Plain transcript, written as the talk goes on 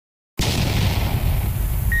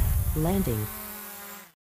Landing.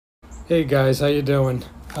 Hey guys, how you doing?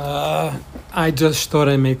 I just thought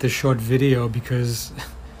I'd make this short video because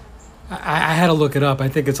I had to look it up. I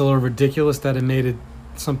think it's a little ridiculous that it made it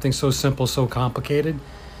something so simple, so complicated.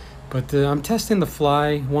 But I'm testing the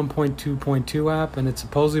Fly 1.2.2 app, and it's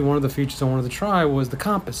supposedly one of the features I wanted to try was the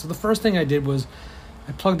compass. So the first thing I did was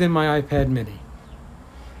I plugged in my iPad mini.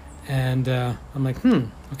 And I'm like,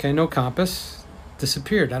 okay, no compass.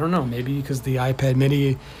 Disappeared. I don't know, maybe because the iPad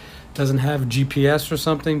mini doesn't have GPS or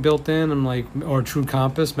something built in. I'm like, or true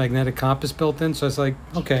compass, magnetic compass built in. So it's like,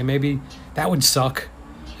 okay, maybe that would suck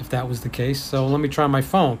if that was the case. So let me try my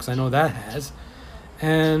phone because I know that has.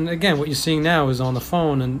 And again, what you're seeing now is on the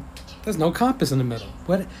phone, and there's no compass in the middle.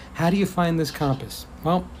 How do you find this compass?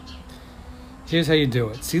 Well, here's how you do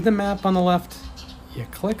it. See the map on the left? You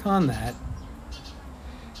click on that,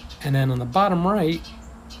 and then on the bottom right,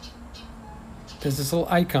 there's this little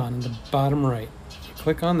icon in the bottom right. You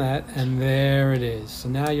click on that, and there it is. So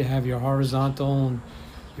now you have your horizontal and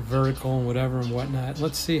your vertical and whatever and whatnot.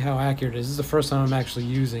 Let's see how accurate it is. This is the first time I'm actually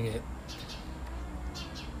using it.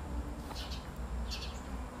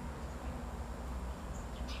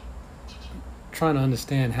 Trying to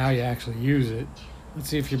understand how you actually use it. Let's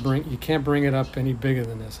see if you can't bring it up any bigger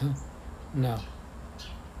than this, huh? No.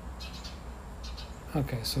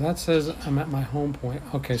 Okay, so that says I'm at my home point.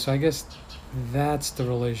 Okay, so I guess that's the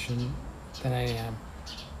relation that I am.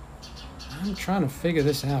 I'm trying to figure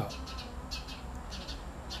this out.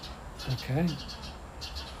 Okay.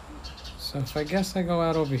 So if I guess I go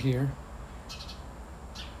out over here.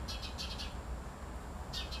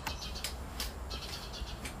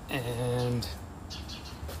 And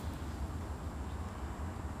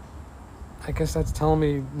I guess that's telling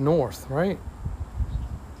me north, right?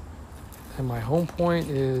 And my home point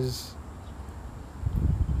is...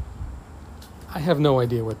 I have no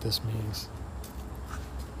idea what this means.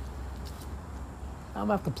 I'm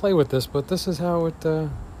gonna have to play with this, but this is how it...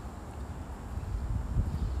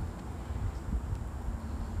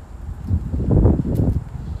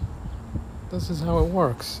 This is how it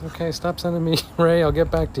works. Okay, stop sending me Ray. I'll get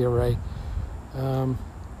back to you, Ray.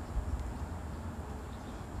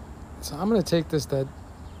 So I'm going to take this that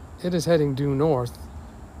it is heading due north,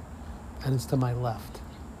 and it's to my left.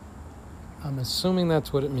 I'm assuming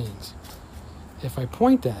that's what it means. If I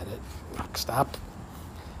point at it, stop.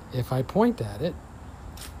 If I point at it,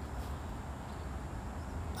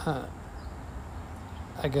 I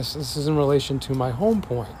guess this is in relation to my home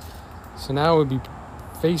point. So now it would be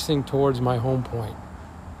facing towards my home point.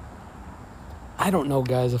 I don't know,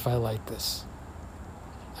 guys, if I like this.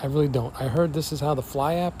 I really don't. I heard this is how the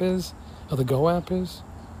Fly app is, or the Go app is.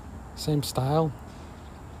 Same style.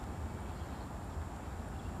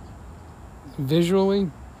 Visually,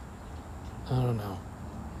 I don't know.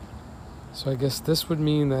 So I guess this would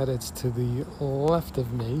mean that it's to the left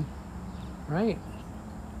of me, right?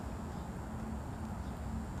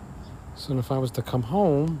 So if I was to come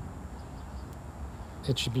home,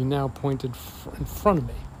 it should be now pointed in front of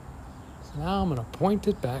me. So now I'm going to point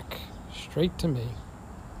it back straight to me.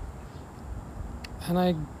 And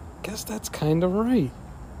I guess that's kind of right.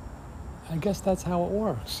 I guess that's how it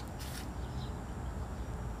works.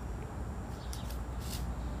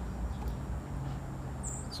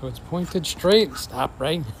 So it's pointed straight. Stop,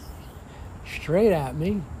 right? Straight at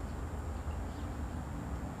me.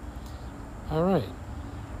 All right.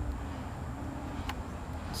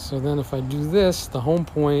 So then if I do this, the home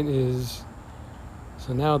point is...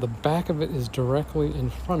 So now the back of it is directly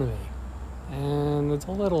in front of me. And it's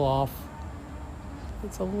a little off.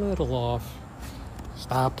 It's a little off.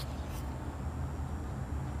 Stop.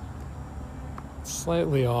 It's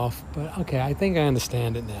slightly off, but okay, I think I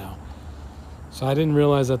understand it now. So I didn't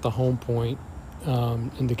realize that the home point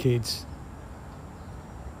indicates...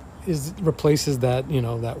 replaces that,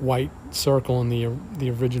 that white circle in the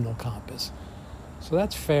original compass. So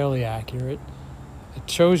that's fairly accurate. It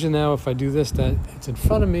shows you now if I do this that it's in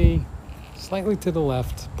front of me, slightly to the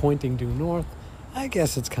left, pointing due north. I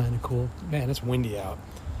guess it's kind of cool. Man, it's windy out.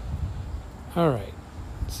 All right,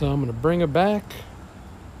 so I'm going to bring it back,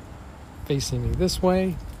 facing me this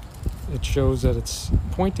way. It shows that it's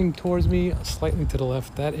pointing towards me, slightly to the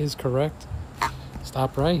left. That is correct.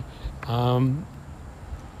 Stop, right?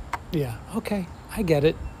 Yeah, okay, I get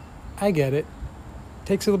it.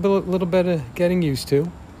 Takes a little bit of getting used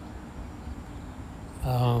to.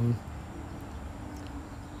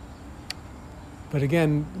 But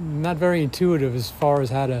again, not very intuitive as far as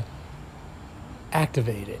how to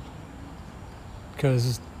activate it.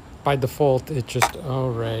 Because by default, it just,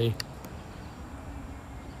 Ray.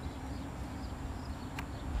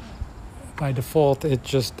 By default, it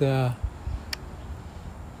just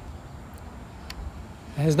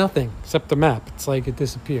has nothing except the map. It's like it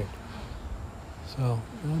disappeared. So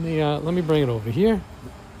let me bring it over here.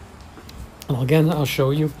 And again, I'll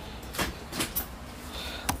show you.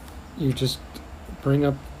 You just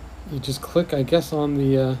you just click, I guess, on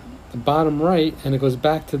the bottom right, and it goes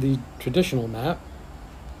back to the traditional map.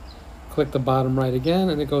 Click the bottom right again,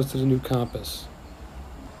 and it goes to the new compass.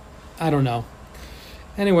 I don't know.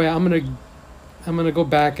 Anyway, I'm gonna go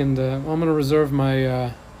back and I'm gonna reserve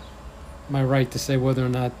my my right to say whether or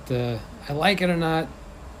not I like it or not.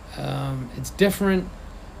 It's different.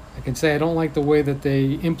 I can say I don't like the way that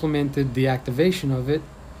they implemented the activation of it.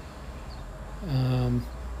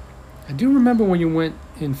 I do remember when you went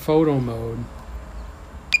in photo mode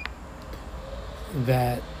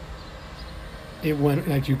that it went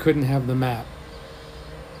like you couldn't have the map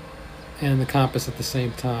and the compass at the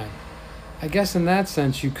same time. I guess in that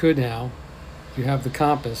sense you could now. You have the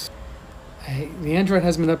compass. The Android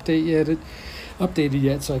hasn't been updated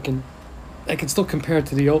yet, so I can still compare it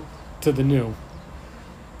to the old to the new.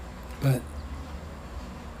 But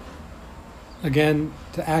again,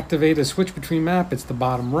 to activate a switch between map, it's the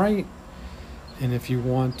bottom right. And if you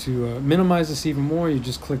want to minimize this even more, you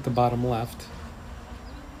just click the bottom left.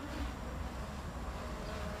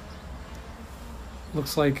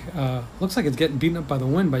 Looks like it's getting beaten up by the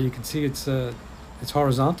wind, but you can see it's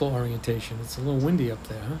horizontal orientation. It's a little windy up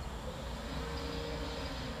there, huh?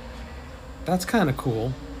 That's kind of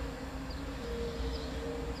cool.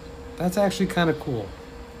 That's actually kind of cool.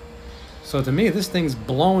 So to me, this thing's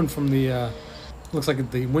blowing from the, looks like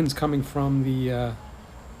the wind's coming from the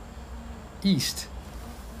east.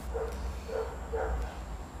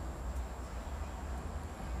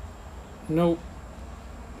 Nope.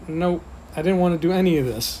 Nope. I didn't want to do any of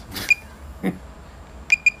this.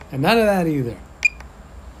 And none of that either.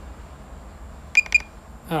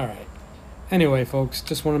 All right. Anyway, folks,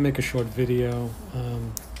 just want to make a short video.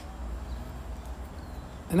 And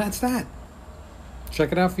that's that.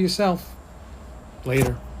 Check it out for yourself.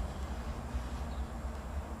 Later.